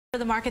For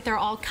the market, there are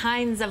all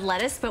kinds of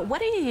lettuce, but what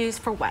do you use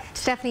for what?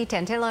 Stephanie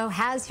Tantillo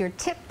has your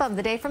tip of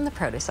the day from the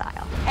produce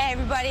aisle. Hey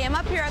everybody, I'm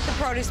up here at the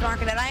produce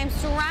market and I am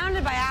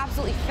surrounded by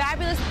absolutely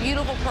fabulous,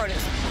 beautiful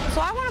produce.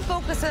 So I want to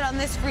focus it on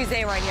this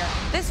Frisee right here.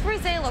 This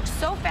Frisee looks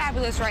so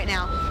fabulous right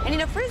now. And you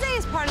know, Frisee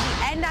is part of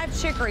the endive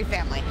chicory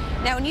family.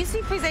 Now when you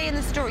see Frisee in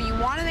the store, you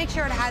want to make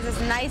sure it has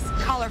this nice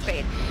color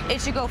fade. It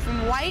should go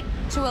from white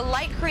to a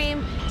light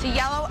cream to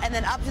yellow and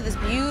then up to this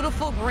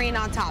beautiful green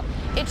on top.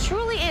 It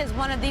truly is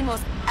one of the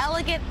most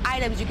elegant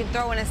items you can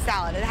throw in a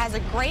salad. It has a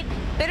great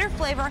bitter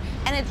flavor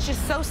and it's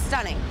just so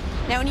stunning.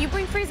 Now when you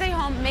bring Frisee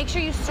home, make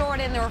sure you store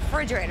it in the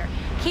refrigerator.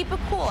 Keep it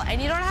cool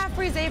and you don't have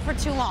Frisee for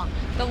too long.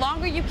 The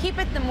longer you keep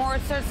it, the more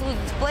it starts to lose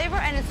its flavor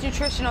and its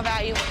nutritional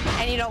value,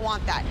 and you don't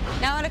want that.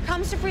 Now when it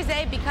comes to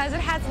Frisee, because it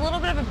has a little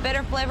bit of a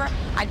bitter flavor,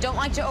 I don't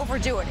like to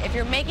overdo it. If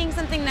you're making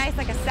something nice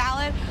like a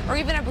salad or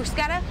even a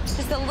bruschetta,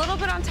 just a little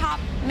bit on top,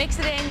 mix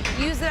it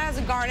in, use it as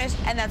a garnish,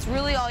 and that's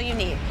really all you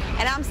need.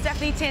 And I'm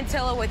Stephanie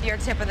Tantillo with your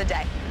tip of the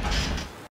day.